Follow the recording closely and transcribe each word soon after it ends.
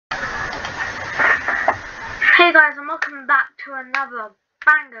Hey guys, and welcome back to another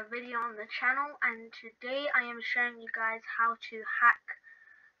banger video on the channel, and today I am showing you guys how to hack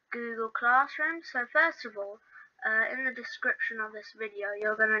Google Classroom. So first of all, in the description of this video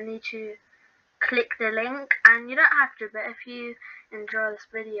you're going to need to click the link, and you don't have to, but if you enjoy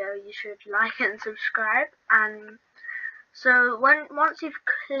this video you should like and subscribe. And so once you've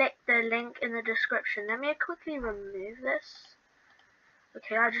clicked the link in the description, let me quickly remove this.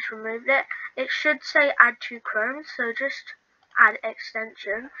 Okay, I just removed it. It should say add to Chrome, so just add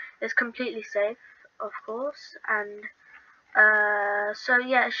extension. It's completely safe, of course, and so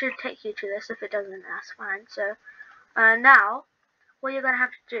yeah, it should take you to this. If it doesn't, that's fine. So now what you're gonna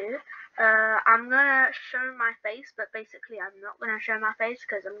have to do, I'm gonna show my face, but basically I'm not gonna show my face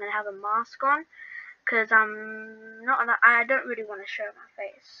because I'm gonna have a mask on, because I don't really want to show my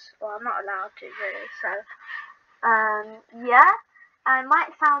face, well, I'm not allowed to really. So yeah, I might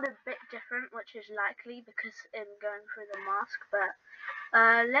sound a bit different, which is likely because I'm going through the mask, but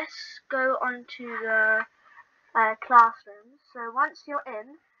let's go on to the classroom. So once you're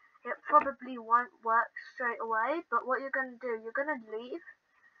in, it probably won't work straight away, but what you're going to do, you're going to leave,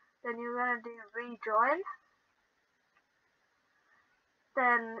 then you're going to do rejoin,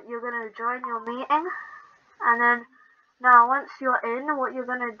 then you're going to join your meeting, and then now once you're in, what you're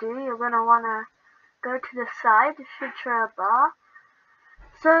going to do, you're going to want to go to the side. It should show a bar.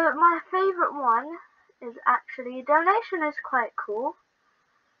 So my favourite one is actually donation. Is quite cool.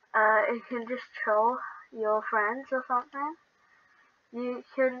 You can just troll your friends or something. You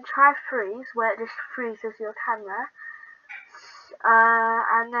can try freeze, where it just freezes your camera.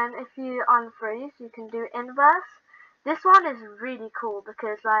 And then if you unfreeze, you can do inverse. This one is really cool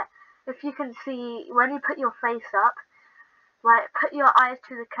because, like, if you can see when you put your face up, like, put your eyes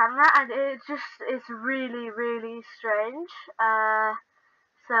to the camera, and it just is really, really strange.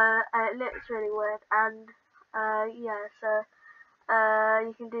 So it looks really weird, and yeah, so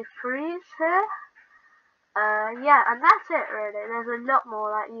you can do freeze here. Yeah, and that's it really. There's a lot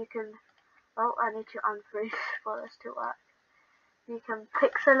more, like you can, oh, I need to unfreeze for this to work. You can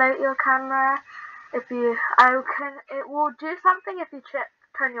pixelate your camera. If you, it will do something if you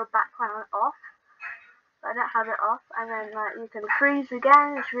turn your background off. I don't have it off, and then like you can freeze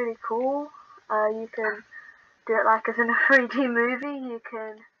again. It's really cool. You can do it like as in a 3D movie. You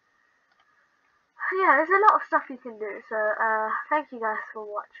can, yeah, there's a lot of stuff you can do. So thank you guys for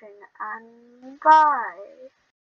watching, and bye.